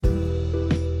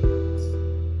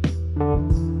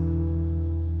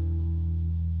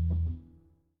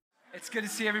good to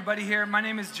see everybody here. My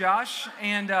name is Josh,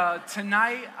 and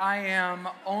tonight I am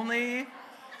only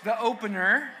the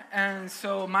opener, and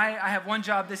so I have one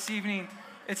job this evening.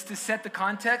 It's to set the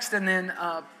context and then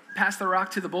pass the rock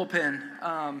to the bullpen.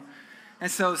 And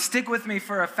so stick with me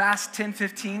for a fast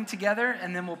 10-15 together,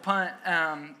 and then we'll punt,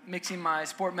 mixing my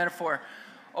sport metaphor,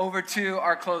 over to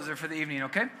our closer for the evening,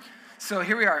 okay? So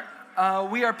here we are.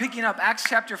 We are picking up Acts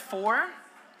chapter 4.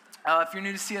 If you're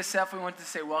new to CSF, we want to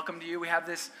say welcome to you. We have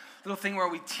this little thing where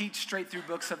we teach straight through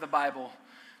books of the Bible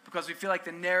because we feel like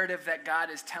the narrative that God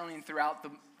is telling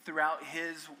throughout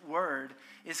His Word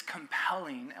is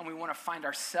compelling, and we want to find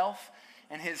ourselves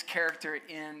and His character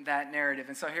in that narrative.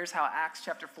 And so here's how Acts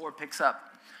chapter 4 picks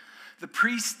up. The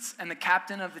priests and the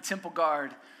captain of the temple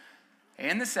guard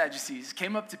and the Sadducees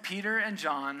came up to Peter and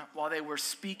John while they were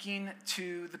speaking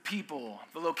to the people.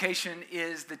 The location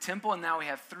is the temple, and now we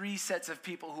have three sets of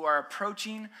people who are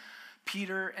approaching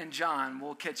Peter and John.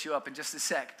 We'll catch you up in just a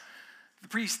sec. The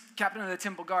priest, captain of the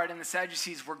temple guard, and the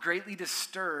Sadducees were greatly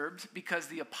disturbed because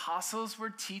the apostles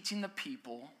were teaching the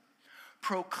people,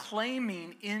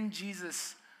 proclaiming in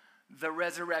Jesus the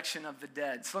resurrection of the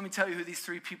dead. So let me tell you who these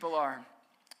three people are.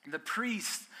 The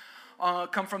priests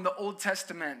come from the Old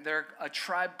Testament. They're a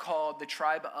tribe called the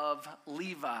tribe of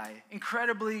Levi.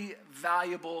 Incredibly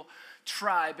valuable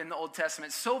tribe in the Old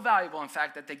Testament. So valuable, in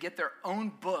fact, that they get their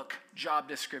own book job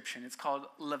description. It's called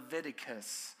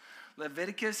Leviticus.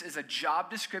 Leviticus is a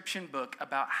job description book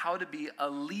about how to be a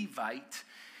Levite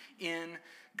in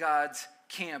God's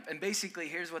camp. And basically,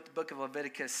 here's what the book of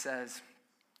Leviticus says.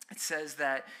 It says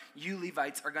that you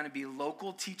Levites are going to be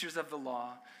local teachers of the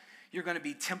law. You're going to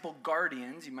be temple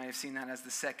guardians. You might have seen that as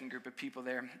the second group of people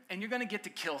there. And you're going to get to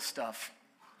kill stuff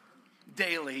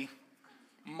daily,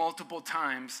 multiple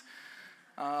times.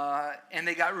 And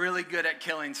they got really good at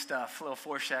killing stuff. A little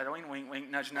foreshadowing, wink, wink,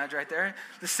 nudge, nudge right there.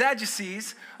 The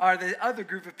Sadducees are the other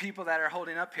group of people that are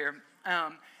holding up here.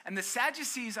 And the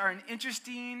Sadducees are an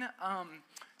interesting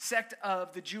sect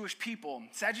of the Jewish people.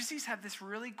 Sadducees have this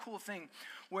really cool thing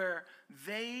where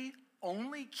they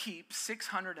only keep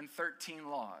 613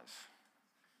 laws.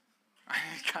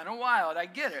 Kind of wild, I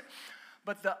get it.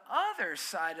 But the other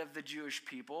side of the Jewish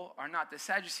people are not the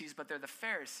Sadducees, but they're the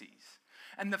Pharisees.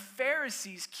 And the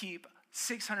Pharisees keep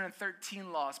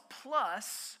 613 laws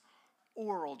plus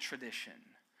oral tradition.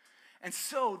 And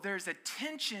so there's a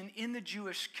tension in the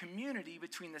Jewish community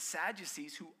between the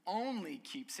Sadducees, who only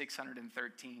keep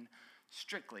 613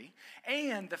 strictly,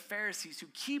 and the Pharisees, who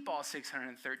keep all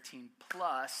 613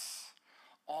 plus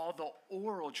all the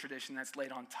oral tradition that's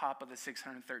laid on top of the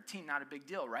 613. Not a big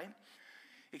deal, right?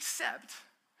 Except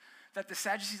that the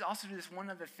Sadducees also do this one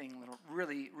other thing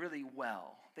really, really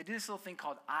well. They do this little thing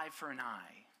called eye for an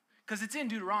eye. Because it's in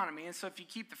Deuteronomy, and so if you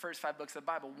keep the first 5 books of the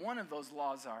Bible, one of those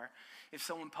laws are, if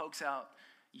someone pokes out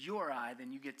your eye,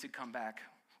 then you get to come back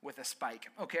with a spike.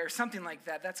 Okay, or something like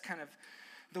that. That's kind of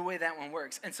the way that one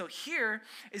works. And so here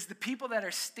is the people that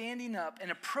are standing up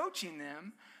and approaching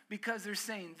them because they're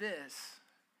saying this.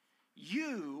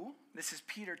 This is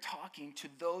Peter talking to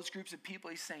those groups of people.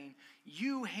 He's saying,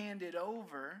 you handed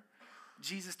over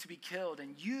Jesus to be killed,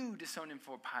 and you disowned him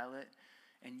for Pilate,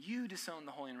 and you disowned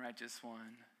the holy and righteous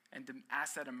one, and to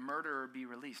ask that a murderer be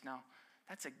released. Now,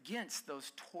 that's against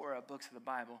those Torah books of the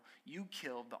Bible. You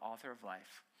killed the author of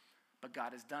life, but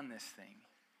God has done this thing.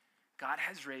 God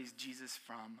has raised Jesus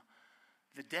from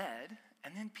the dead,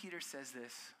 and then Peter says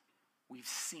this, we've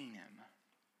seen him.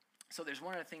 So there's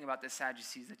one other thing about the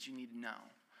Sadducees that you need to know,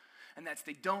 and that's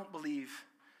they don't believe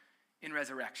in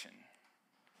resurrection.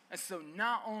 And so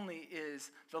not only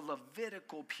is the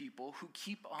Levitical people who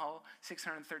keep all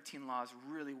 613 laws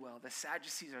really well, the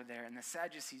Sadducees are there, and the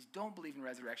Sadducees don't believe in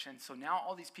resurrection. So now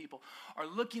all these people are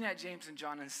looking at James and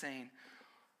John and saying,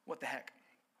 what the heck?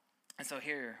 And so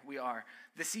here we are.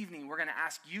 This evening, we're going to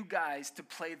ask you guys to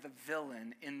play the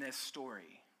villain in this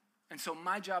story. And so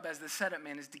my job as the setup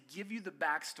man is to give you the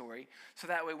backstory so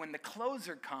that way when the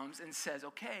closer comes and says,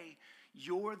 okay,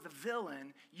 you're the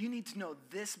villain, you need to know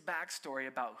this backstory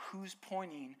about who's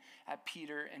pointing at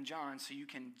Peter and John so you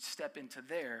can step into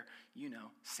their,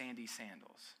 sandy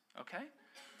sandals. Okay?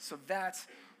 So that's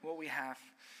what we have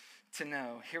to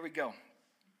know. Here we go.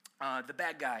 The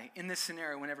bad guy in this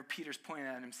scenario, whenever Peter's pointing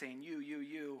at him saying,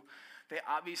 you, they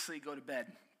obviously go to bed.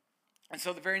 And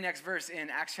so the very next verse in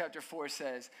Acts chapter 4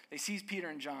 says, they seize Peter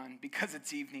and John because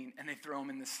it's evening, and they throw them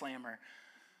in the slammer.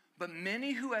 But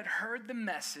many who had heard the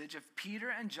message of Peter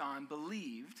and John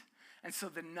believed, and so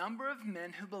the number of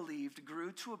men who believed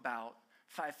grew to about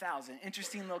 5,000.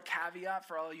 Interesting little caveat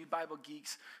for all you Bible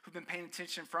geeks who've been paying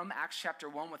attention from Acts chapter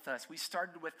 1 with us. We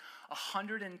started with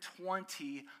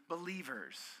 120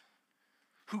 believers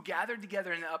who gathered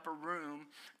together in the upper room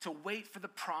to wait for the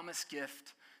promised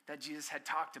gift that Jesus had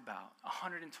talked about,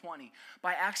 120.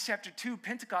 By Acts chapter 2,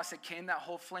 Pentecost had came, that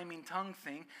whole flaming tongue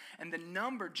thing, and the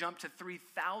number jumped to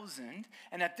 3,000.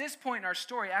 And at this point in our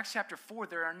story, Acts chapter 4,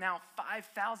 there are now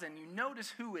 5,000. You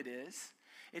notice who it is.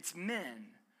 It's men.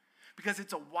 Because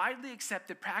it's a widely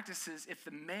accepted practice is if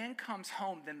the man comes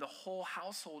home, then the whole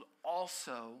household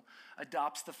also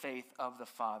adopts the faith of the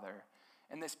father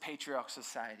in this patriarchal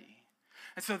society.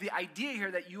 And so the idea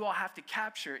here that you all have to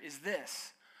capture is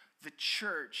this. The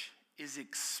church is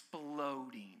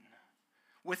exploding.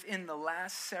 Within the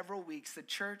last several weeks, the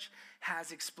church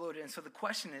has exploded. And so the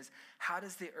question is, how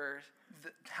does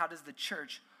the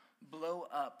church blow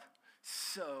up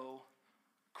so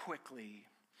quickly?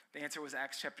 The answer was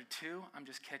Acts chapter 2. I'm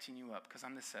just catching you up because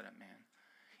I'm the setup man.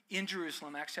 In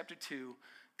Jerusalem, Acts chapter 2,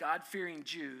 God-fearing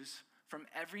Jews from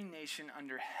every nation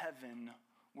under heaven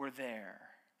were there.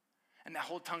 And that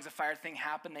whole tongues of fire thing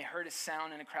happened. They heard a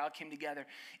sound and a crowd came together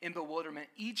in bewilderment.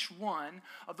 Each one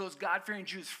of those God-fearing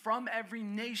Jews from every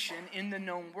nation in the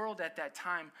known world at that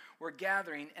time were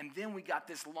gathering. And then we got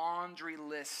this laundry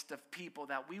list of people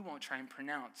that we won't try and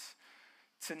pronounce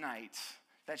tonight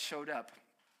that showed up.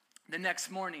 The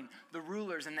next morning, the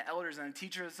rulers and the elders and the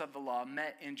teachers of the law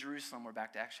met in Jerusalem. We're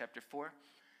back to Acts chapter 4.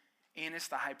 Annas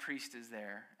the high priest is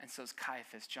there, and so is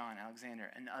Caiaphas, John, Alexander,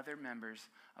 and other members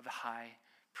of the high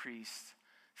priest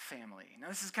family. Now,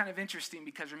 this is kind of interesting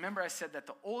because remember I said that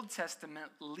the Old Testament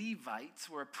Levites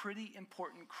were a pretty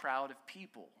important crowd of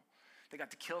people. They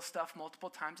got to kill stuff multiple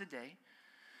times a day.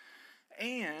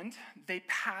 And they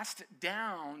passed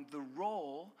down the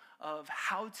role of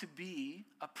how to be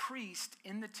a priest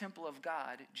in the temple of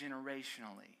God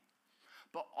generationally.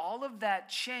 But all of that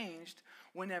changed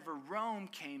whenever Rome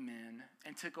came in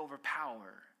and took over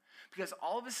power. Because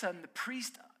all of a sudden,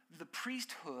 the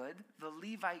priesthood, the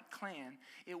Levite clan,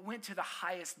 it went to the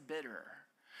highest bidder.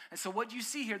 And so what you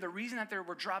see here, the reason that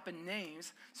we're dropping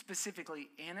names, specifically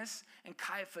Annas and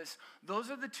Caiaphas,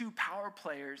 those are the two power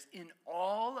players in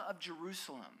all of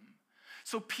Jerusalem.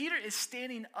 So Peter is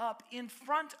standing up in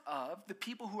front of the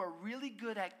people who are really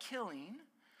good at killing,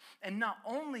 and not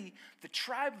only the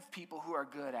tribe of people who are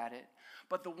good at it,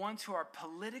 but the ones who are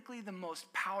politically the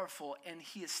most powerful, and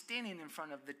he is standing in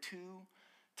front of the two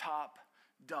top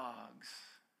dogs.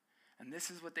 And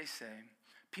this is what they say.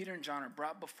 Peter and John are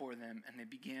brought before them, and they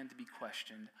began to be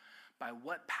questioned. By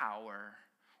what power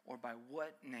or by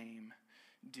what name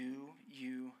do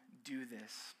you do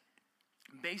this?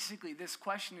 Basically, this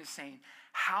question is saying,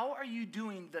 how are you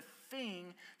doing the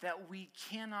thing that we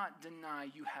cannot deny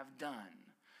you have done?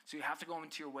 So you have to go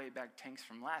into your way back tanks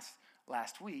from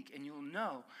last week, and you'll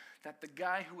know that the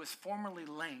guy who was formerly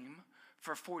lame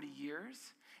for 40 years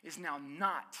is now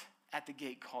not at the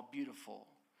gate called Beautiful.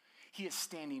 He is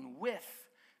standing with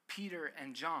Peter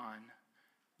and John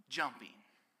jumping.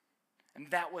 And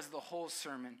that was the whole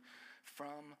sermon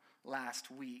from last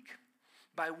week.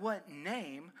 By what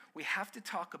name, we have to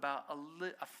talk about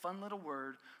a fun little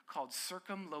word called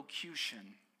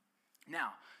circumlocution.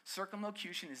 Now,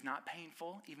 circumlocution is not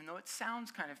painful, even though it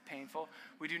sounds kind of painful.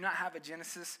 We do not have a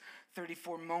Genesis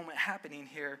 34 moment happening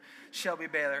here, Shelby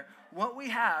Baylor. What we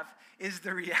have is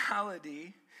the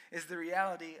reality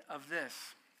of this.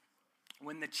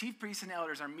 When the chief priests and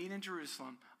elders are meeting in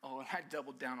Jerusalem, I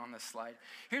doubled down on this slide.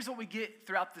 Here's what we get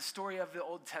throughout the story of the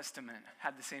Old Testament.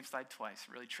 Had the same slide twice,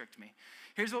 really tricked me.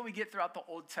 Here's what we get throughout the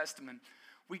Old Testament.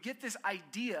 We get this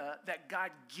idea that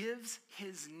God gives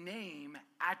his name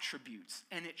attributes,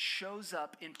 and it shows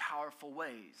up in powerful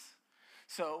ways.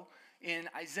 So in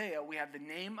Isaiah, we have the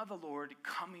name of the Lord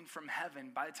coming from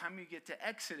heaven. By the time you get to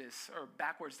Exodus, or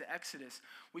backwards to Exodus,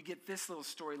 we get this little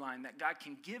storyline that God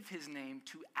can give his name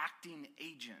to acting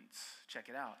agents. Check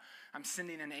it out. I'm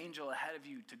sending an angel ahead of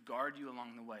you to guard you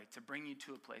along the way, to bring you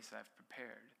to a place that I've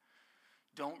prepared.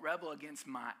 Don't rebel against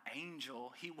my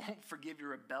angel. He won't forgive your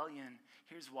rebellion.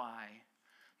 Here's why.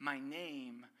 My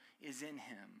name is in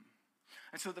him.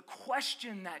 And so the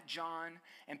question that John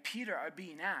and Peter are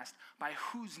being asked, by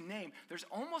whose name, there's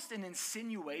almost an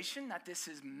insinuation that this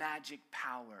is magic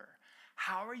power.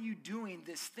 How are you doing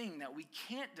this thing that we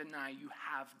can't deny you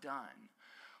have done?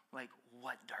 Like,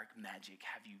 what dark magic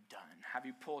have you done? Have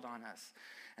you pulled on us?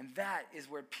 And that is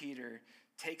where Peter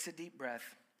takes a deep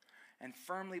breath and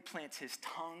firmly plants his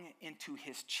tongue into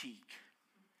his cheek.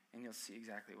 And you'll see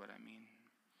exactly what I mean.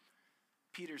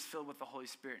 Peter's filled with the Holy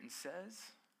Spirit and says,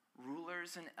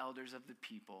 rulers and elders of the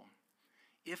people,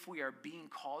 if we are being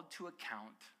called to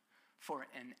account for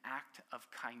an act of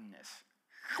kindness,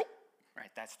 right,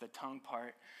 that's the tongue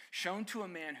part, shown to a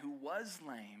man who was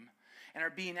lame, and are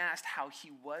being asked how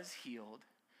he was healed,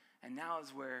 and now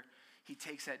is where he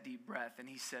takes that deep breath and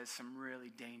he says some really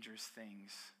dangerous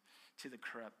things to the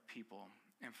corrupt people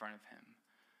in front of him.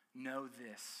 Know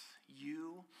this,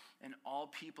 you and all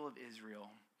people of Israel,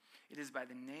 it is by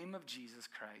the name of Jesus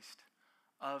Christ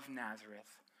of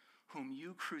Nazareth, whom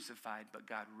you crucified, but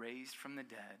God raised from the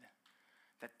dead,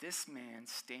 that this man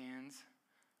stands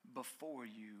before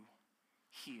you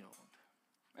healed.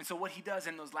 And so what he does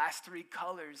in those last three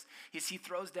colors is he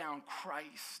throws down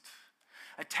Christ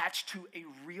attached to a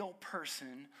real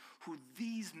person who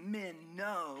these men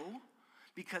know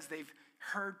because they've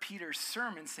heard Peter's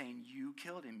sermon saying, you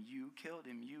killed him, you killed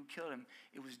him, you killed him.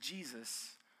 It was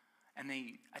Jesus, and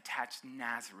they attached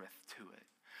Nazareth to it.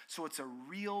 So it's a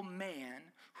real man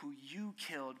who you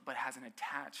killed but has an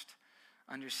attached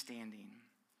understanding,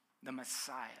 the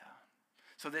Messiah.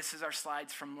 So this is our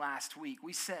slides from last week.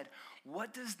 We said,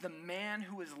 what does the man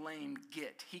who is lame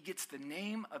get? He gets the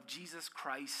name of Jesus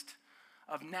Christ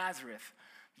of Nazareth.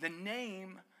 The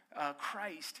name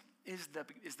Christ is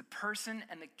the person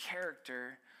and the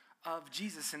character of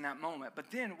Jesus in that moment.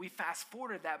 But then we fast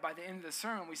forwarded that by the end of the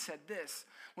sermon. We said this: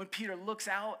 when Peter looks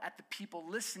out at the people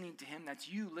listening to him, that's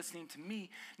you listening to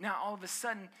me, now all of a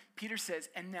sudden Peter says,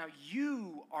 and now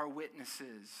you are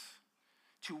witnesses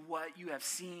to what you have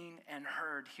seen and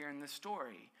heard here in the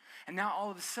story. And now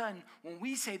all of a sudden, when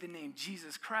we say the name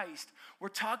Jesus Christ, we're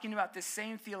talking about this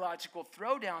same theological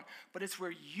throwdown, but it's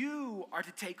where you are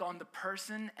to take on the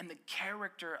person and the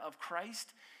character of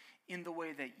Christ in the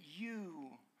way that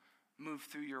you move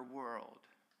through your world.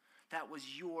 That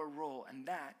was your role, and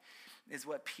that is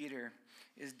what Peter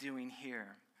is doing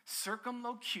here.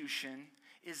 Circumlocution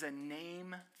is a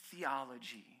name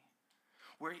theology,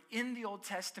 where in the Old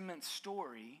Testament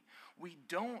story, we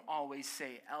don't always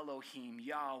say Elohim,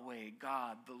 Yahweh,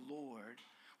 God, the Lord.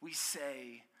 We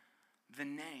say the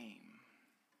name.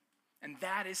 And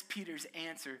that is Peter's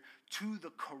answer to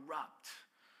the corrupt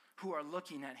who are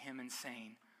looking at him and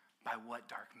saying, by what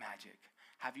dark magic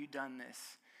have you done this?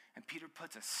 And Peter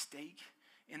puts a stake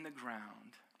in the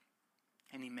ground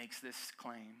and he makes this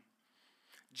claim.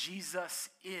 Jesus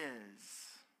is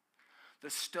the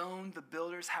stone the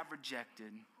builders have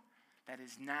rejected, that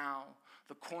is now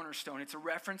the cornerstone. It's a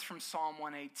reference from Psalm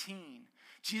 118.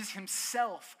 Jesus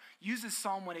himself uses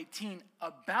Psalm 118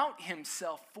 about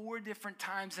himself 4 different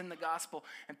times in the gospel,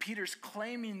 and Peter's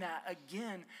claiming that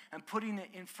again and putting it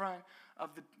in front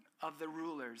of the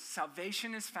rulers.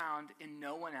 Salvation is found in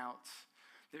no one else.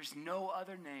 There's no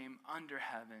other name under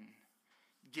heaven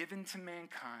given to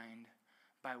mankind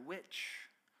by which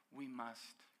we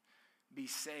must be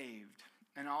saved.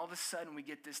 And all of a sudden we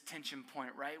get this tension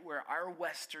point, right? Where our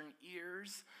Western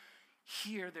ears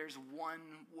hear there's one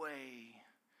way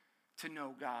to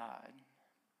know God.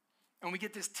 And we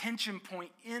get this tension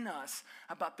point in us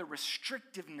about the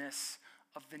restrictiveness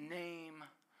of the name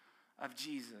of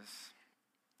Jesus.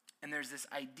 And there's this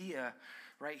idea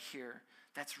right here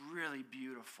that's really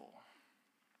beautiful.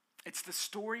 It's the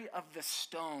story of the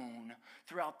stone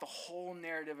throughout the whole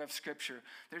narrative of Scripture.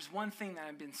 There's one thing that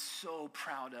I've been so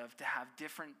proud of, to have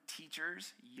different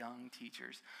teachers, young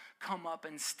teachers, come up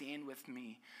and stand with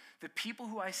me. The people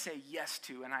who I say yes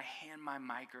to and I hand my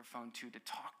microphone to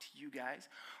talk to you guys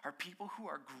are people who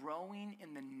are growing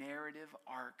in the narrative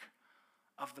arc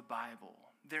of the Bible,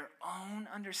 their own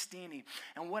understanding.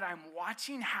 And what I'm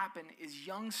watching happen is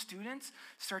young students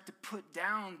start to put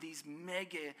down these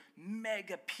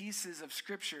mega pieces of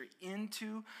Scripture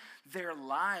into their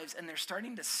lives, and they're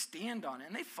starting to stand on it,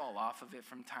 and they fall off of it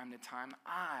from time to time.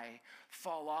 I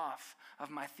fall off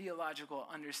of my theological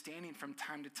understanding from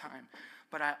time to time,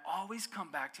 but I always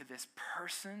come back to this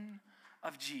person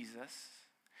of Jesus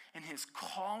and his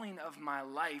calling of my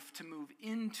life to move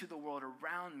into the world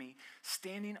around me,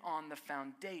 standing on the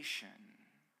foundation.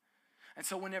 And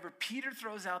so whenever Peter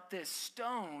throws out this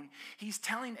stone, he's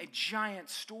telling a giant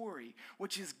story,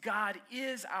 which is God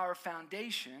is our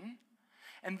foundation,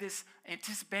 and this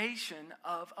anticipation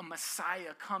of a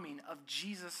Messiah coming, of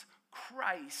Jesus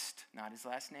Christ, not his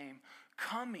last name,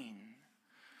 coming.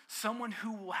 Someone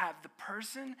who will have the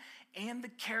person and the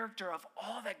character of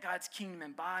all that God's kingdom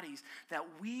embodies, that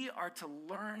we are to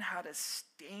learn how to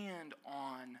stand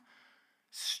on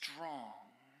strong.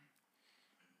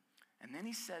 And then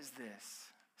he says this: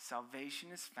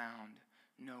 salvation is found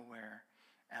nowhere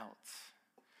else.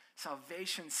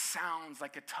 Salvation sounds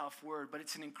like a tough word, but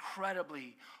it's an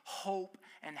incredibly hope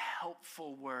and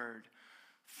helpful word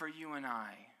for you and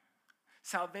I.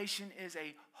 Salvation is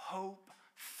a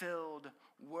hope-filled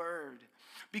word,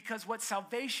 because what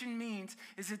salvation means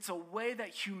is it's a way that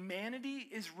humanity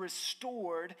is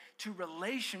restored to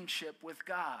relationship with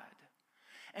God.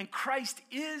 And Christ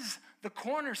is the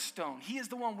cornerstone. He is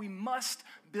the one we must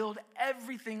build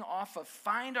everything off of,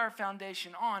 find our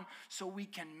foundation on, so we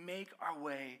can make our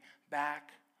way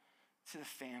back to the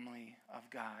family of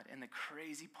God. And the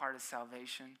crazy part of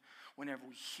salvation, whenever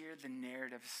we hear the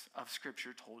narratives of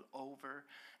Scripture told over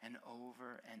and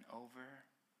over and over,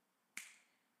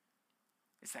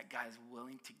 is that God is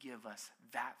willing to give us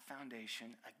that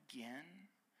foundation again,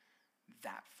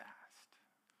 that fast.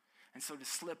 And so to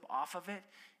slip off of it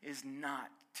is not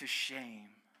to shame.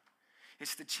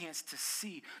 It's the chance to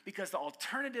see, because the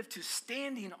alternative to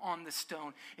standing on the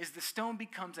stone is the stone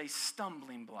becomes a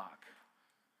stumbling block,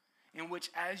 in which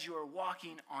as you're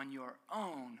walking on your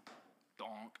own,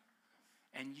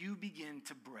 and you begin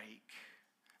to break.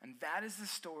 And that is the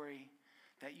story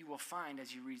that you will find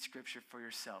as you read Scripture for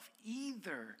yourself.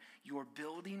 Either you're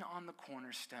building on the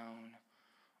cornerstone,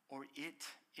 or it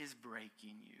is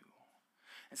breaking you.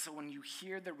 And so when you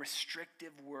hear the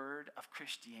restrictive word of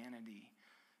Christianity,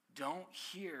 don't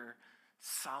hear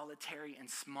solitary and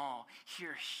small.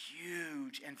 Hear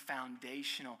huge and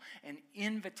foundational and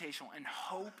invitational and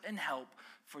hope and help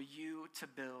for you to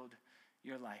build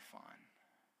your life on.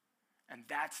 And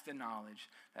that's the knowledge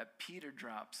that Peter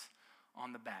drops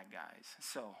on the bad guys.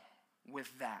 So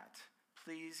with that,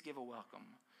 please give a welcome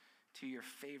to your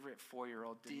favorite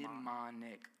 4-year-old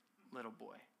demonic little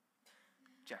boy,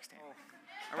 Jack Stanley.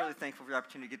 I'm really thankful for the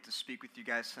opportunity to get to speak with you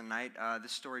guys tonight.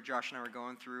 This story Josh and I were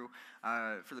going through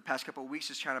for the past couple of weeks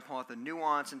is trying to pull out the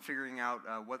nuance and figuring out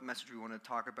what message we want to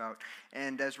talk about.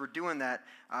 And as we're doing that,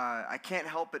 I can't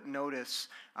help but notice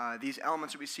these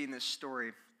elements that we see in this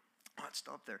story. Oh, it's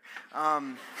still up there.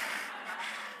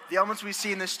 The elements we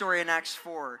see in this story in Acts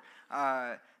 4,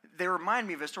 they remind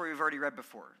me of a story we've already read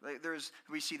before.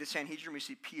 We see the Sanhedrin, we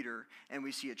see Peter, and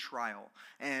we see a trial.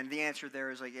 And the answer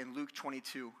there is like in Luke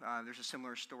 22. There's a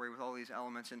similar story with all these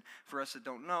elements. And for us that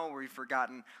don't know, or we've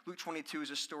forgotten, Luke 22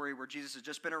 is a story where Jesus has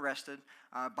just been arrested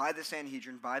by the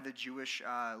Sanhedrin, by the Jewish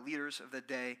leaders of the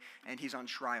day, and he's on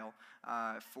trial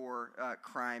for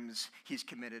crimes he's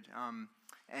committed.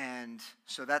 And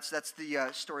so that's the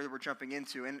story that we're jumping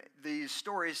into. And these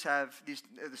stories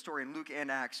the story in Luke and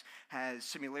Acts has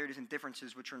similarities and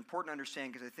differences, which are important to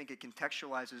understand because I think it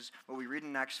contextualizes what we read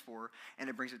in Acts 4, and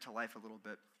it brings it to life a little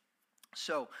bit.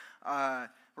 So I'm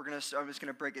just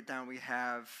gonna break it down. We're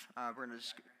gonna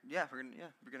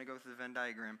go through the Venn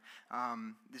diagram,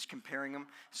 just comparing them.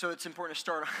 So it's important to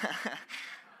start.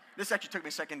 This actually took me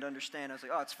a second to understand. I was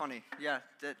like, oh, it's funny.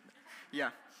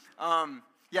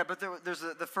 But there's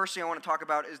the first thing I want to talk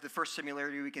about is the first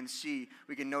similarity we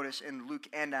can notice in Luke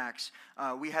and Acts.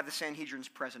 We have the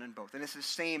Sanhedrins present in both. And it's the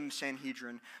same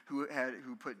Sanhedrin who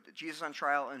put Jesus on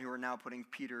trial and who are now putting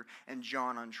Peter and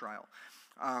John on trial.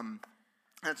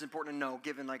 That's important to know,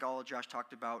 given like all Josh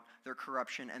talked about, their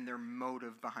corruption and their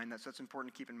motive behind that. So that's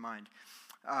important to keep in mind.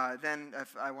 Then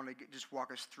if I want to just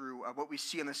walk us through what we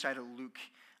see on the side of Luke,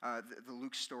 the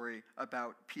Luke story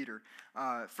about Peter.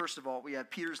 First of all, we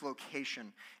have Peter's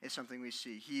location is something we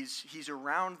see. He's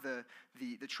around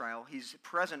the trial. He's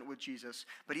present with Jesus,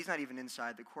 but he's not even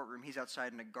inside the courtroom. He's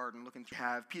outside in a garden looking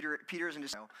through. Peter's in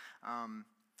his trial.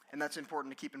 And that's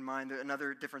important to keep in mind.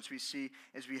 Another difference we see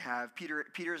is we have Peter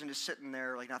isn't just sitting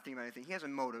there like not thinking about anything. He has a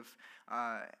motive,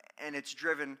 and it's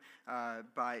driven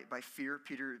by fear.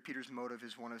 Peter's motive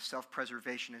is one of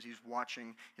self-preservation as he's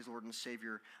watching his Lord and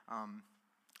Savior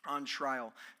on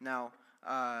trial. Now,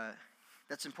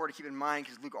 that's important to keep in mind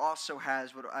because Luke also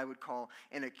has what I would call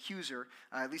an accuser,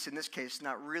 at least in this case,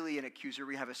 not really an accuser.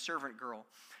 We have a servant girl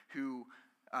who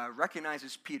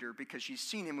recognizes Peter because she's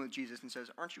seen him with Jesus and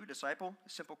says, "Aren't you a disciple?" A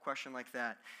simple question like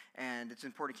that. And it's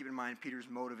important to keep in mind Peter's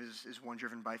motive is one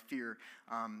driven by fear.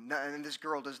 And this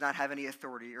girl does not have any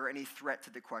authority or any threat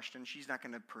to the question. She's not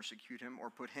going to persecute him or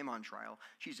put him on trial.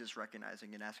 She's just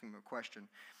recognizing and asking him a question.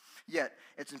 Yet,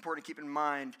 it's important to keep in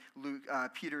mind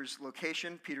Peter's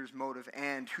location, Peter's motive,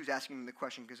 and who's asking him the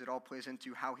question because it all plays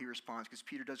into how he responds because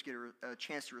Peter does get a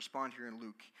chance to respond here in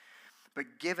Luke.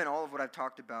 But given all of what I've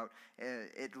talked about,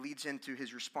 it leads into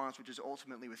his response, which is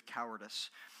ultimately with cowardice.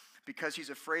 Because he's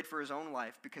afraid for his own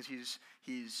life, because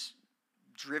he's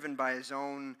driven by his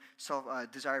own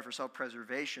desire for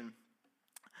self-preservation,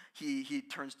 he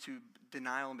turns to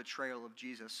denial and betrayal of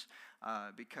Jesus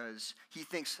because he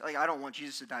thinks, like, I don't want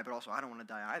Jesus to die, but also I don't want to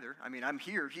die either. I mean, I'm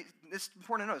here. It's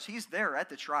important to notice he's there at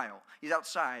the trial. He's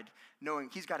outside knowing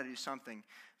he's got to do something,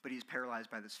 but he's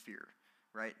paralyzed by this fear.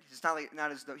 Right? It's not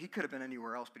as though he could have been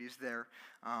anywhere else, but he's there.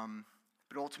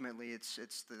 But ultimately, it's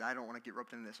that I don't want to get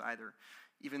roped into this either.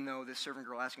 Even though this servant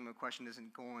girl asking him a question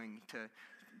isn't going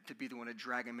to be the one to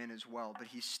drag him in as well, but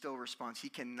he still responds. He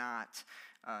cannot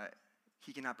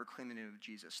he cannot proclaim the name of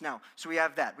Jesus. Now, so we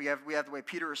have that. We have the way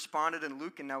Peter responded in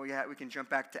Luke, and now we can jump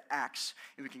back to Acts,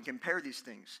 and we can compare these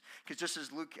things. Because just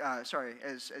as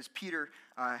as Peter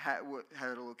had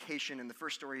a location in the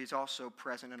first story, he's also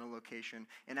present in a location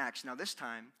in Acts. Now this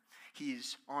time,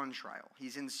 he's on trial.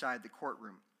 He's inside the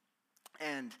courtroom.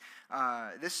 And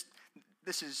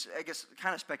this is, I guess,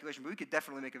 kind of speculation, but we could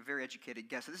definitely make a very educated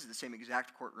guess that this is the same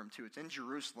exact courtroom, too. It's in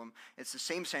Jerusalem. It's the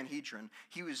same Sanhedrin.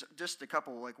 He was just a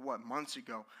couple, months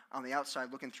ago on the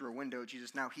outside looking through a window at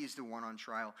Jesus. Now he's the one on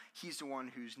trial. He's the one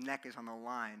whose neck is on the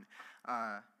line.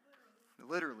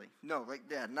 Literally. No,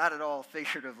 not at all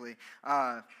figuratively.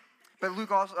 But Luke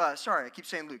also, I keep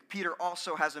saying Luke. Peter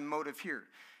also has a motive here.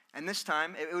 And this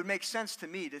time, it would make sense to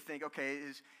me to think, okay,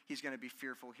 he's going to be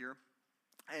fearful here.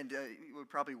 And it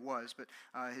probably was, but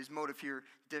his motive here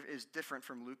is different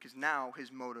from Luke, because now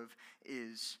his motive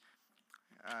is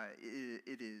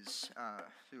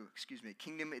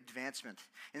kingdom advancement.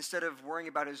 Instead of worrying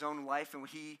about his own life and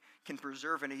what he can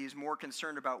preserve in it, he's more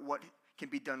concerned about what can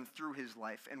be done through his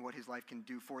life and what his life can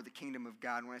do for the kingdom of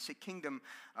God. When I say kingdom,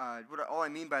 all I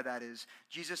mean by that is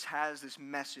Jesus has this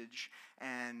message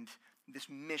and this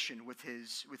mission with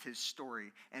his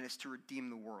story, and it's to redeem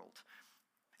the world.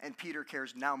 And Peter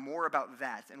cares now more about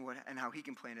that and how he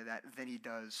can play into that than he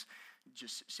does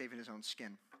just saving his own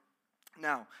skin.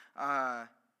 Now,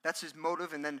 that's his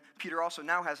motive. And then Peter also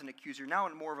now has an accuser, now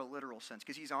in more of a literal sense,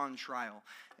 because he's on trial.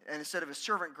 And instead of a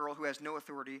servant girl who has no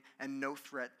authority and no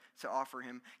threat to offer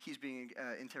him, he's being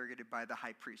interrogated by the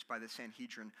high priest, by the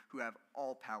Sanhedrin, who have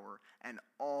all power and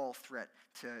all threat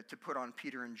to put on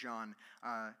Peter and John.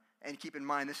 And keep in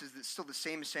mind, this is still the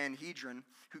same Sanhedrin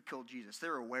who killed Jesus.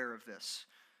 They're aware of this.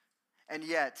 And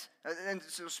yet, and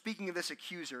so speaking of this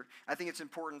accuser, I think it's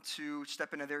important to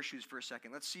step into their shoes for a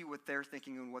second. Let's see what they're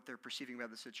thinking and what they're perceiving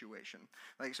about the situation.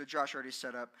 So Josh already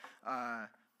set up, the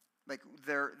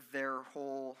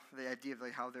idea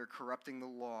of how they're corrupting the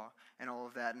law and all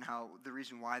of that, and how the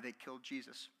reason why they killed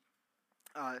Jesus.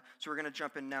 So we're going to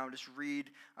jump in now and just read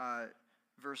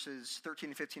verses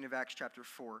 13 and 15 of Acts chapter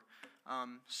 4.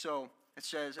 So it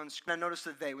says, now notice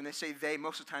that when they say they,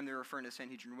 most of the time they're referring to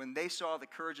Sanhedrin. When they saw the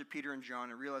courage of Peter and John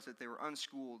and realized that they were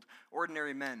unschooled,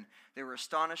 ordinary men, they were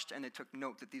astonished, and they took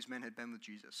note that these men had been with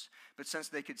Jesus. But since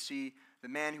they could see the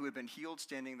man who had been healed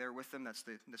standing there with them, that's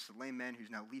the lame man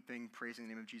who's now leaping, praising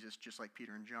the name of Jesus, just like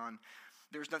Peter and John,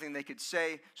 there was nothing they could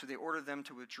say, so they ordered them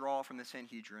to withdraw from the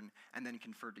Sanhedrin and then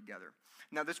conferred together.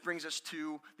 Now this brings us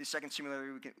to the second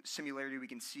similarity we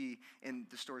can see in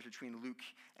the stories between Luke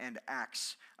and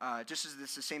Acts. Just as this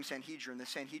is the same Sanhedrin, the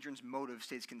Sanhedrin's motive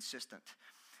stays consistent.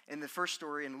 In the first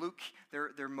story, in Luke,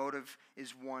 their motive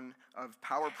is one of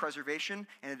power preservation,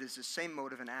 and it is the same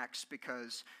motive in Acts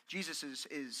because Jesus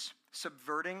is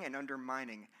subverting and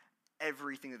undermining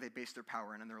everything that they base their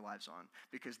power in and their lives on,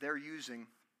 because they're using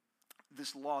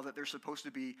this law that they're supposed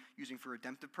to be using for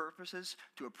redemptive purposes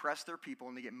to oppress their people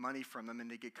and to get money from them and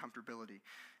to get comfortability.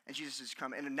 And Jesus has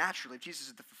come, and naturally, if Jesus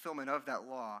is the fulfillment of that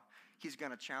law, he's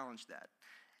going to challenge that.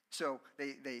 So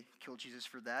they kill Jesus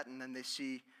for that, and then they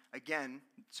see, again,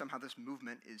 somehow this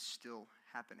movement is still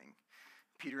happening.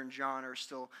 Peter and John are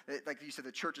still, like you said,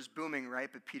 the church is booming, right?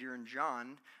 But Peter and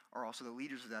John are also the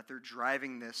leaders of that. They're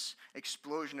driving this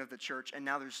explosion of the church, and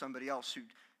now there's somebody else who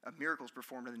miracles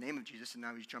performed in the name of Jesus, and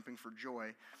now he's jumping for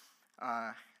joy.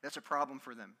 That's a problem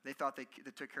for them. They thought they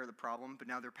took care of the problem, but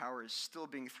now their power is still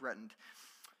being threatened.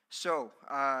 So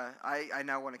I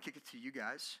now want to kick it to you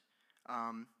guys.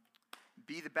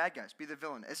 Be the bad guys. Be the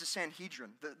villain. As a Sanhedrin,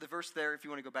 the verse there, if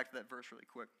you want to go back to that verse really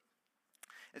quick,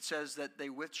 it says that they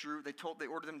withdrew. They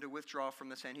ordered them to withdraw from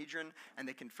the Sanhedrin, and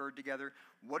they conferred together.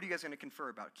 What are you guys going to confer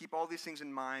about? Keep all these things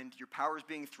in mind. Your power is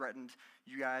being threatened.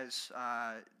 You guys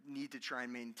need to try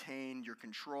and maintain your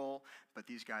control, but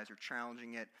these guys are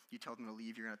challenging it. You tell them to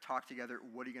leave. You're going to talk together.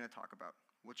 What are you going to talk about?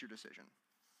 What's your decision?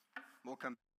 We'll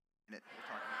come in it. We'll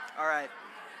talk about it. All right.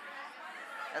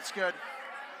 That's good.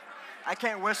 I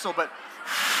can't whistle, but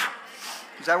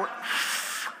does that work?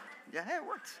 Yeah, hey, it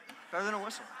worked. Better than a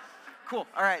whistle. Cool.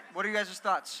 All right. What are you guys'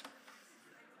 thoughts?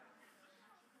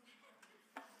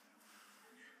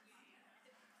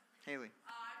 Haley.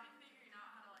 I've been figuring out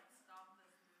how to stop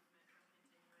this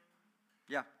movement from continuing.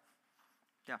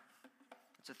 Yeah.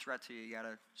 It's a threat to you. You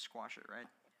gotta squash it, right?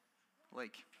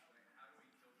 Like. How do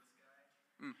we kill this guy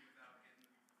without getting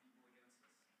the people against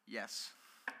us? Yes.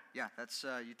 Yeah. That's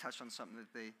you touched on something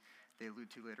that they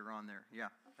allude to later on there.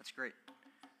 Yeah. That's great. She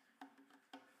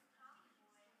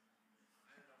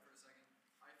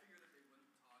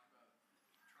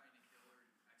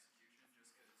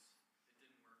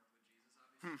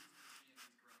and he's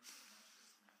grown so much just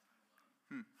in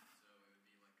that time alone. So it would be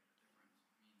like a different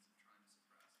means of trying to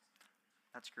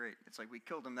that's great. It's like we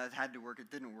killed him. That had to work.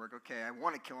 It didn't work. Okay, I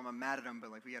want to kill him. I'm mad at him,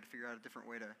 but like we got to figure out a different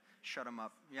way to shut him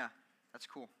up. Yeah, that's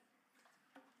cool.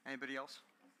 Anybody else?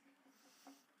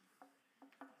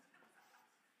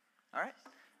 All right.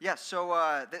 Yeah,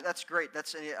 so that's great.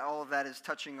 That's all of that is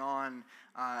touching on,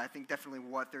 I think, definitely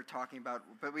what they're talking about.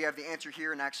 But we have the answer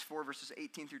here in Acts 4, verses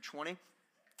 18 through 20.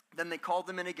 Then they called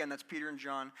them in again, that's Peter and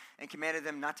John, and commanded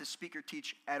them not to speak or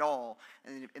teach at all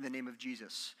in the name of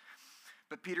Jesus.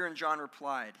 But Peter and John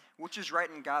replied, "Which is right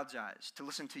in God's eyes, to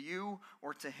listen to you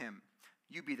or to him?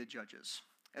 You be the judges.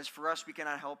 As for us, we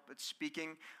cannot help but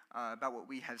speaking about what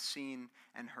we have seen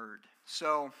and heard."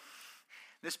 So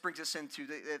this brings us into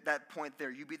that point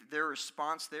there. Their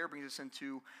response there brings us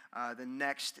into the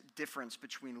next difference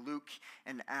between Luke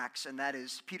and Acts, and that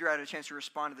is Peter had a chance to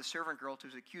respond to the servant girl, to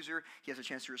his accuser. He has a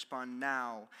chance to respond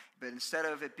now, but instead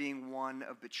of it being one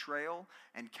of betrayal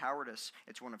and cowardice,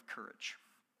 it's one of courage.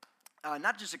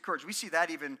 Not just a courage. We see that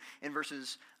even in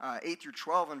verses 8 through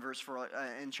 12 in verse 4,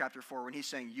 in chapter 4, when he's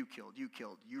saying, you killed,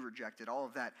 you rejected, all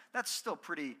of that. That's still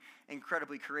pretty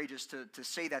incredibly courageous to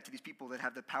say that to these people that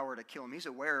have the power to kill him. He's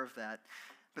aware of that.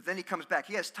 But then he comes back.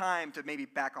 He has time to maybe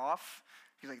back off.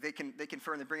 He's like, they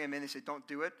confirm, they bring him in, they say, don't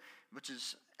do it,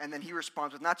 and then he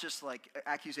responds with not just like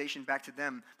accusation back to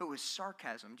them, but with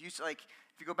sarcasm.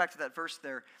 If you go back to that verse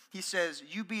there, he says,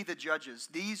 you be the judges.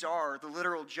 These are the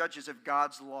literal judges of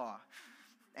God's law.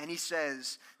 And he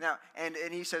says, now, and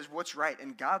he says, what's right?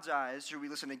 In God's eyes, should we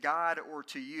listen to God or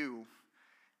to you?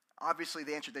 Obviously,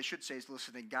 the answer they should say is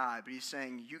listen to God, but he's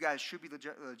saying you guys should be the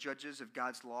judges of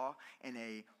God's law in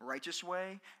a righteous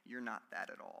way. You're not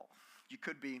that at all. You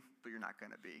could be, but you're not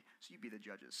going to be. So you be the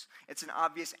judges. It's an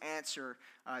obvious answer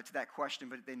to that question,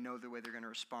 but they know the way they're going to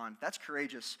respond. That's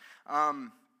courageous.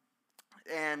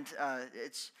 And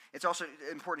it's also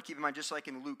important to keep in mind, just like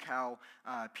in Luke, how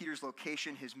Peter's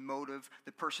location, his motive,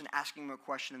 the person asking him a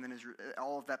question, and then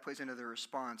all of that plays into their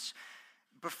response.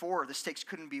 Before, the stakes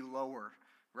couldn't be lower,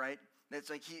 right? It's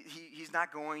like he's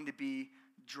not going to be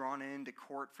drawn into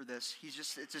court for this. It's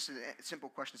just a simple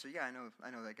question. So yeah,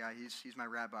 I know that guy. He's my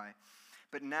rabbi.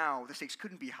 But now the stakes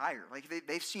couldn't be higher. Like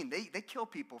they've seen, they kill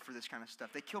people for this kind of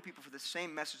stuff. They kill people for the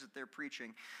same message that they're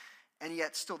preaching, and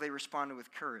yet still they responded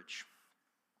with courage.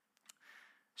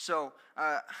 So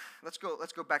let's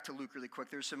go back to Luke really quick.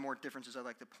 There's some more differences I'd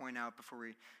like to point out before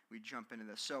we jump into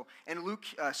this. So in Luke,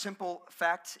 simple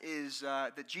fact is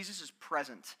that Jesus is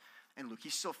present in Luke.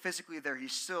 He's still physically there.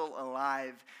 He's still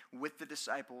alive with the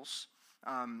disciples.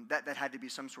 That had to be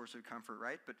some source of comfort,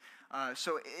 right? But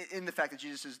so in the fact that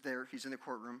Jesus is there, he's in the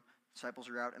courtroom, disciples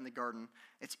are out in the garden,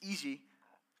 it's easy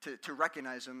to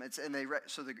recognize him.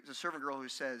 So the servant girl who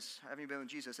says, "Haven't you been with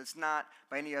Jesus?" It's not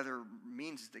by any other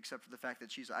means except for the fact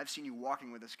that I've seen you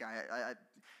walking with this guy.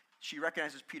 She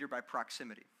recognizes Peter by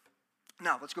proximity.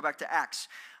 Now, let's go back to Acts.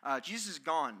 Jesus is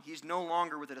gone. He's no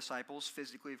longer with the disciples,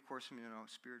 physically, of course,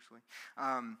 spiritually.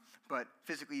 But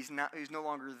physically, he's no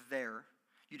longer there.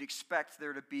 You'd expect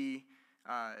there to be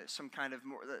some kind of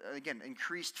more, again,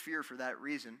 increased fear for that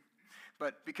reason.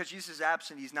 But because Jesus is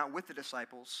absent, he's not with the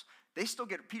disciples.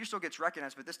 Peter still gets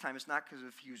recognized, but this time it's not because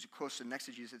he was close to next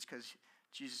to Jesus. It's because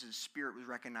Jesus' spirit was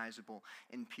recognizable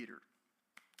in Peter.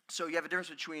 So you have a difference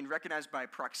between recognized by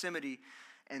proximity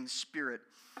and spirit.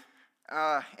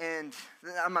 And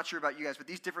I'm not sure about you guys, but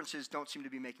these differences don't seem to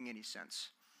be making any sense.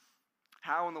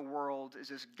 How in the world is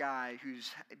this guy who's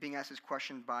being asked this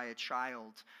question by a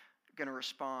child going to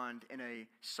respond in a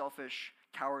selfish,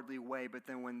 cowardly way, but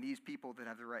then when these people that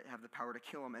have the power to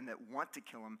kill him and that want to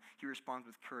kill him, he responds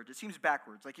with courage? It seems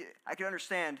backwards. Like, I can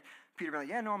understand Peter being like,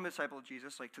 yeah, no, I'm a disciple of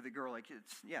Jesus, like to the girl, like,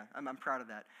 I'm proud of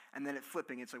that. And then it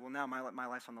flipping, it's like, well, now my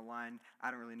life's on the line.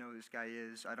 I don't really know who this guy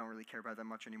is. I don't really care about that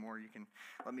much anymore. You can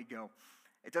let me go.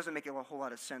 It doesn't make a whole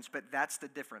lot of sense, but that's the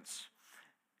difference.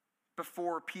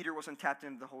 Before, Peter wasn't tapped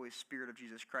into the Holy Spirit of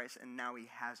Jesus Christ, and now he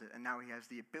has it, and now he has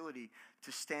the ability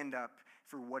to stand up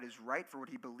for what is right, for what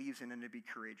he believes in, and to be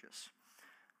courageous.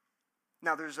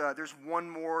 Now, there's one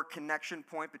more connection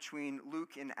point between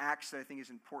Luke and Acts that I think is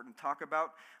important to talk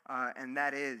about, and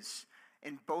that is,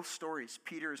 in both stories,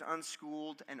 Peter is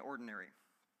unschooled and ordinary.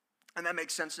 And that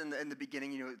makes sense in the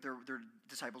beginning. They're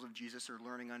disciples of Jesus. They're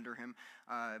learning under him.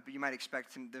 But you might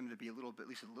expect them to be at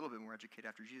least a little bit more educated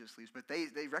after Jesus leaves. But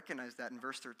they recognize that in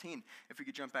verse 13. If we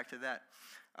could jump back to that.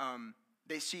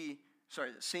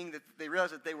 Seeing that they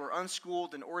realized that they were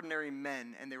unschooled and ordinary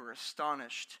men, and they were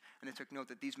astonished, and they took note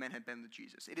that these men had been with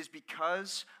Jesus. It is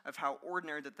because of how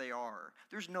ordinary that they are.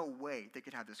 There's no way they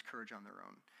could have this courage on their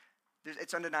own.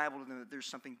 It's undeniable to them that there's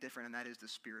something different, and that is the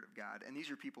Spirit of God. And these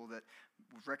are people that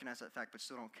recognize that fact but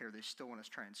still don't care. They still want to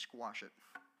try and squash it.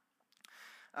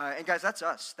 And guys, that's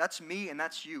us. That's me, and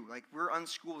that's you. Like, we're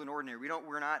unschooled and ordinary.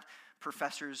 We're not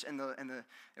professors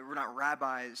we're not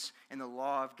rabbis in the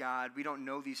law of God. We don't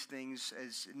know these things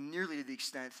as nearly to the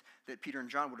extent that Peter and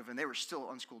John would have, and they were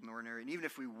still unschooled and ordinary. And even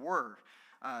if we were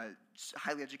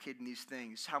highly educated in these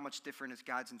things, how much different is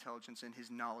God's intelligence and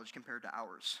his knowledge compared to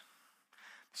ours?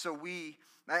 So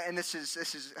and this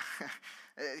is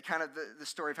kind of the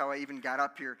story of how I even got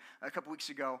up here. A couple weeks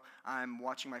ago, I'm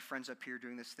watching my friends up here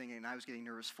doing this thing, and I was getting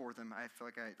nervous for them. I feel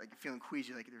like feeling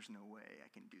queasy, like there's no way I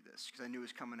can do this, because I knew it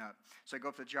was coming up. So I go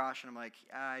up to Josh, and I'm like,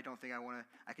 I don't think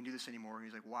I can do this anymore. And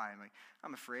he's like, why? I'm like,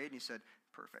 I'm afraid. And he said,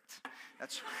 perfect.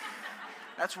 That's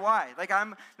why.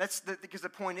 Because the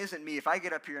point isn't me. If I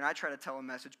get up here and I try to tell a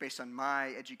message based on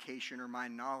my education or my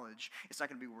knowledge, it's not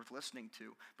going to be worth listening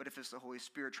to. But if it's the Holy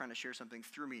Spirit trying to share something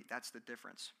through me, that's the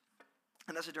difference.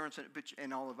 And that's the difference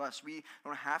in all of us. We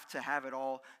don't have to have it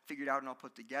all figured out and all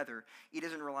put together. It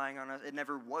isn't relying on us. It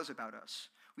never was about us.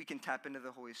 We can tap into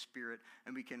the Holy Spirit,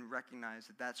 and we can recognize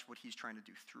that that's what he's trying to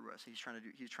do through us. He's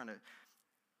trying to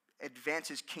advance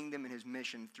his kingdom and his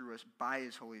mission through us by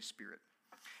his Holy Spirit.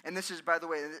 And this is, by the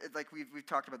way, like we've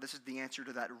talked about, this is the answer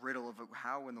to that riddle of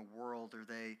how in the world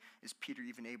is Peter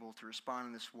even able to respond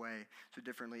in this way so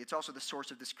differently. It's also the source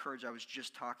of this courage I was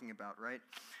just talking about, right?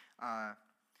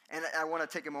 And I want to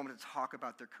take a moment to talk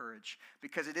about their courage,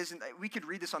 because it isn't, we could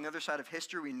read this on the other side of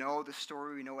history. We know the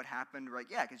story. We know what happened. Right?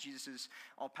 Yeah, because Jesus is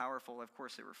all-powerful. Of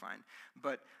course they were fine.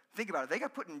 But think about it. They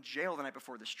got put in jail the night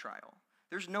before this trial.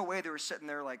 There's no way they were sitting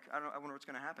there like, I wonder what's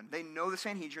going to happen. They know the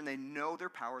Sanhedrin. They know their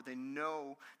power. They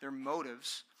know their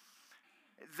motives.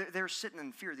 They're sitting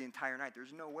in fear the entire night.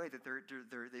 There's no way that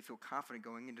they feel confident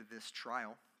going into this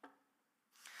trial.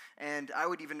 And I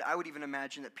would even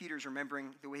imagine that Peter's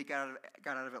remembering the way he got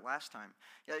out of it last time.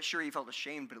 Yeah, sure, he felt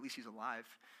ashamed, but at least he's alive.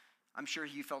 I'm sure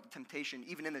he felt the temptation,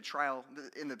 even in the trial,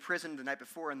 in the prison the night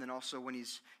before, and then also when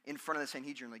he's in front of the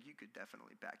Sanhedrin, like, you could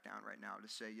definitely back down right now to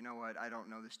say, you know what, I don't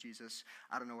know this Jesus.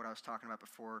 I don't know what I was talking about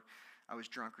before. I was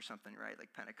drunk or something, right? Like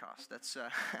Pentecost. That's...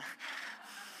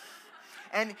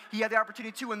 And he had the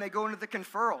opportunity, too, when they go into the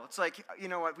conferral. It's like, you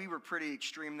know what, we were pretty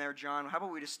extreme there, John. How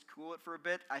about we just cool it for a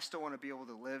bit? I still want to be able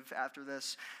to live after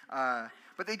this.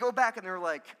 But they go back and they're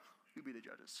like, who be the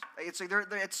judges? It's like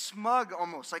it's smug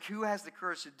almost. Like, who has the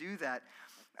courage to do that?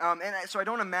 So I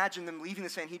don't imagine them leaving the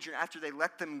Sanhedrin after they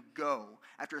let them go,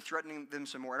 after threatening them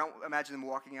some more. I don't imagine them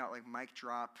walking out like mic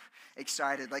drop,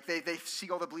 excited. Like they see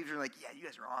all the believers and are like, yeah, you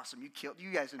guys are awesome.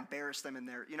 You guys embarrassed them in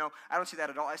there. You know, I don't see that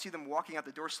at all. I see them walking out,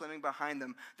 the door slamming behind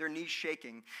them, their knees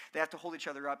shaking. They have to hold each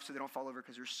other up so they don't fall over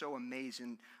because they're so amazed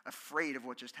and afraid of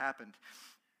what just happened.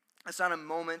 It's not a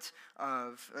moment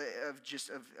of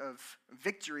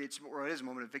victory. It is a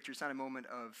moment of victory. It's not a moment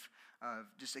of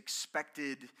just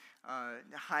expected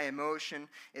high emotion.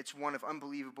 It's one of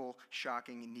unbelievable,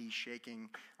 shocking, knee-shaking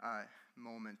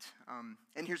moment.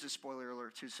 And here's a spoiler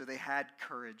alert, too. So they had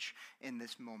courage in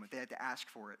this moment. They had to ask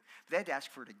for it. But they had to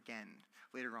ask for it again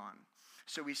later on.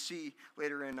 So we see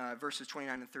later in verses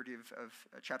 29 and 30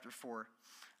 of chapter 4,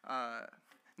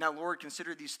 now, Lord,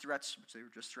 consider these threats, which they were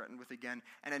just threatened with again,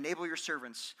 and enable your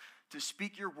servants to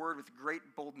speak your word with great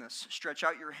boldness. Stretch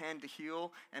out your hand to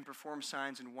heal and perform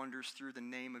signs and wonders through the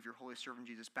name of your holy servant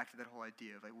Jesus. Back to that whole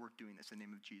idea of, like, we're doing this in the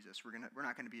name of Jesus. We're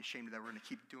not going to be ashamed of that. We're going to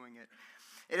keep doing it.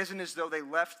 It isn't as though they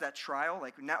left that trial,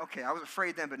 like, now, okay, I was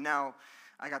afraid then, but now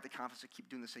I got the confidence to keep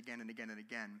doing this again and again and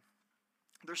again.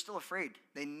 They're still afraid.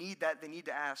 They need that. They need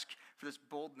to ask for this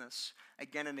boldness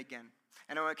again and again.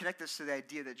 And I want to connect this to the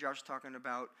idea that Josh was talking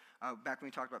about back when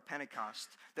we talked about Pentecost,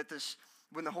 that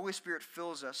when the Holy Spirit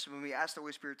fills us, when we ask the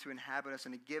Holy Spirit to inhabit us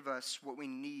and to give us what we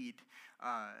need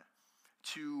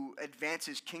to advance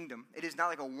his kingdom, it is not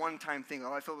like a one-time thing.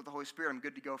 Oh, I filled with the Holy Spirit, I'm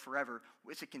good to go forever.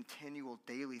 It's a continual,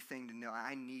 daily thing to know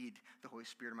I need the Holy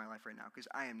Spirit in my life right now because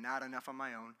I am not enough on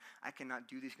my own. I cannot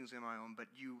do these things on my own, but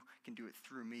you can do it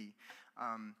through me.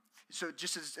 So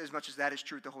just as much as that is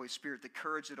true with the Holy Spirit, the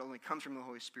courage that only comes from the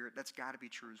Holy Spirit, that's got to be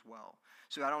true as well.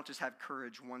 So I don't just have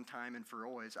courage one time and for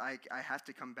always. I have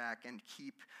to come back and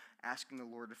keep asking the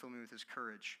Lord to fill me with his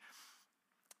courage.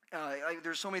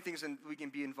 There's so many things that we can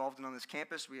be involved in on this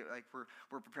campus.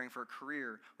 We're preparing for a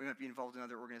career. We might be involved in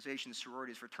other organizations,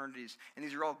 sororities, fraternities, and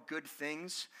these are all good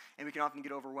things. And we can often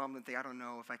get overwhelmed and think, I don't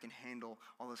know if I can handle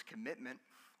all this commitment.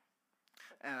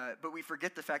 But we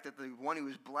forget the fact that the one who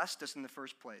has blessed us in the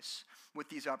first place with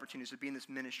these opportunities to be in this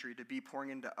ministry, to be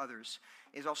pouring into others,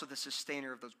 is also the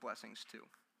sustainer of those blessings too.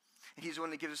 And he's the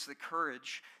one that gives us the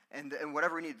courage and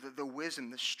whatever we need, the wisdom,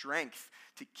 the strength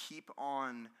to keep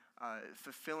on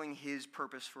fulfilling his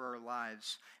purpose for our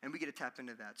lives. And we get to tap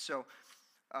into that. So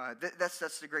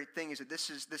That's the great thing, is that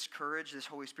this courage, this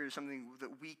Holy Spirit is something that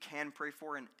we can pray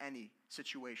for in any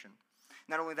situation.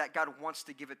 Not only that, God wants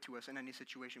to give it to us in any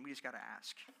situation. We just got to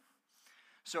ask.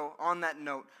 So on that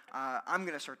note, I'm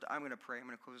going to pray. I'm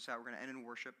going to close this out. We're going to end in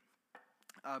worship.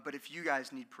 But if you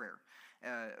guys need prayer,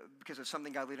 because of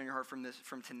something God laid on your heart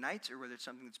from tonight, or whether it's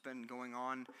something that's been going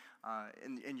on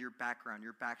in your background,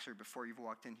 your backstory before you've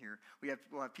walked in here,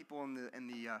 we'll have people in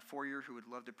the foyer who would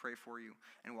love to pray for you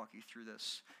and walk you through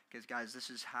this. Because guys, this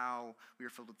is how we are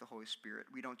filled with the Holy Spirit.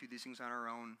 We don't do these things on our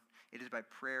own. It is by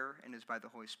prayer and it is by the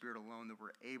Holy Spirit alone that we're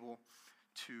able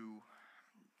to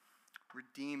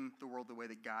redeem the world the way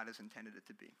that God has intended it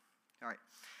to be. All right.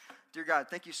 Dear God,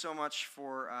 thank you so much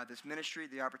for this ministry,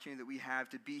 the opportunity that we have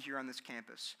to be here on this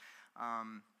campus,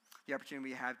 the opportunity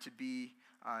we have to be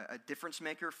a difference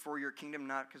maker for your kingdom,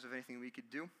 not because of anything we could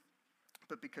do,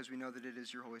 but because we know that it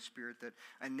is your Holy Spirit that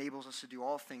enables us to do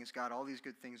all things, God, all these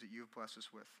good things that you have blessed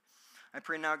us with. I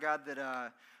pray now, God,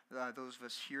 that those of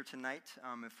us here tonight,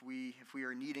 if we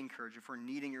are needing courage, if we're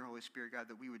needing your Holy Spirit, God,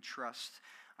 that we would trust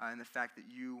in the fact that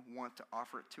you want to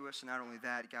offer it to us. And not only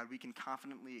that, God, we can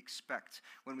confidently expect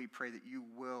when we pray that you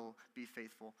will be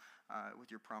faithful with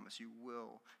your promise. You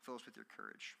will fill us with your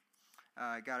courage.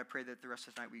 God, I pray that the rest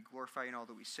of the night we glorify you in all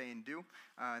that we say and do,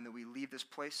 and that we leave this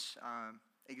place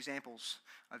examples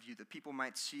of you, that people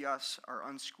might see us, our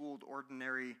unschooled,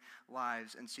 ordinary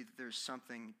lives, and see that there's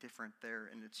something different there,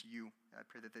 and it's you. I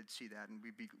pray that they'd see that, and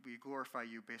we glorify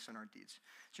you based on our deeds.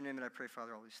 It's your name that I pray,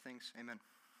 Father, all these things. Amen.